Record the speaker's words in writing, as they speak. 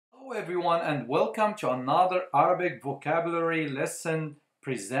Hello everyone and welcome to another Arabic vocabulary lesson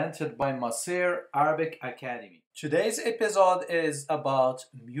presented by MACIR Arabic Academy. Today's episode is about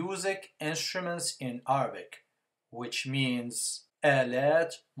music instruments in Arabic, which means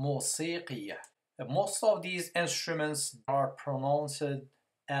آلات موسيقية. Most of these instruments are pronounced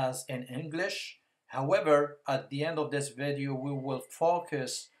as in English. However, at the end of this video, we will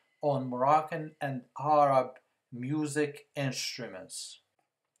focus on Moroccan and Arab music instruments.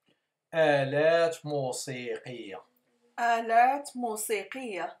 آلات موسيقية. آلات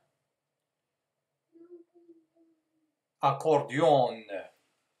موسيقية. أكورديون.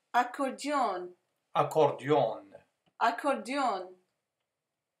 أكورديون. أكورديون. أكورديون.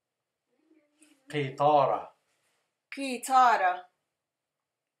 قيثارة. قيثارة.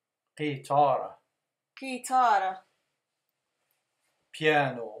 قيثارة. قيثارة.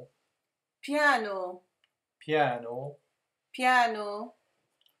 بيانو. بيانو. بيانو. بيانو.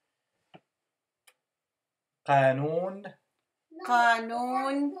 قانون.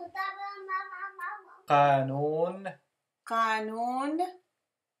 قانون. قانون. قانون.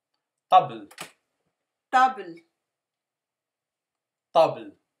 طبل. طبل.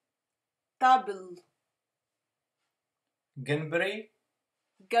 طبل. طبل. جنبري.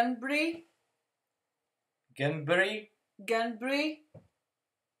 جنبري. جنبري. جنبري.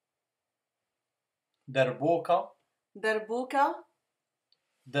 دربوكة. دربوكة.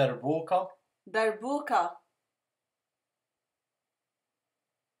 دربوكة. دربوكة.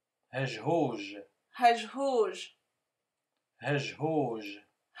 هجهوج. هجهوج. هجهوج.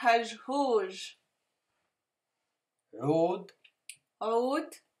 هجهوج. عود.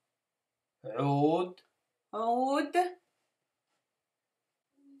 عود. عود. عود.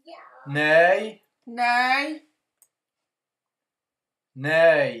 ناي. ناي.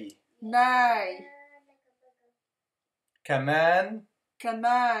 ناي. ناي. كمان.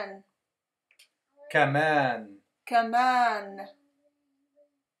 كمان. كمان. كمان.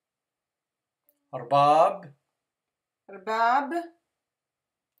 رباب. رباب.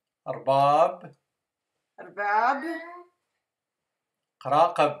 رباب. رباب.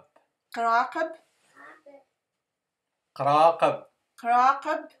 قراقب. قراقب. قراقب.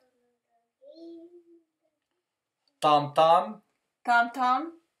 قراقب. طام طام. تام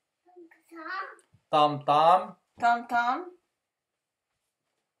تام. طام طام. تام تام.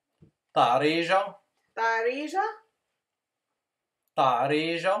 طعريجة. طاريجة.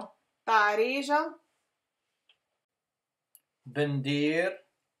 طعريجة. طاريجة. بندير.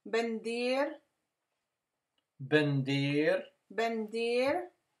 بندير. بندير.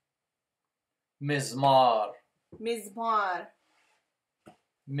 بندير. مزمار. مزمار.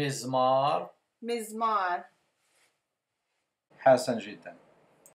 مزمار. مزمار. حسن جدا.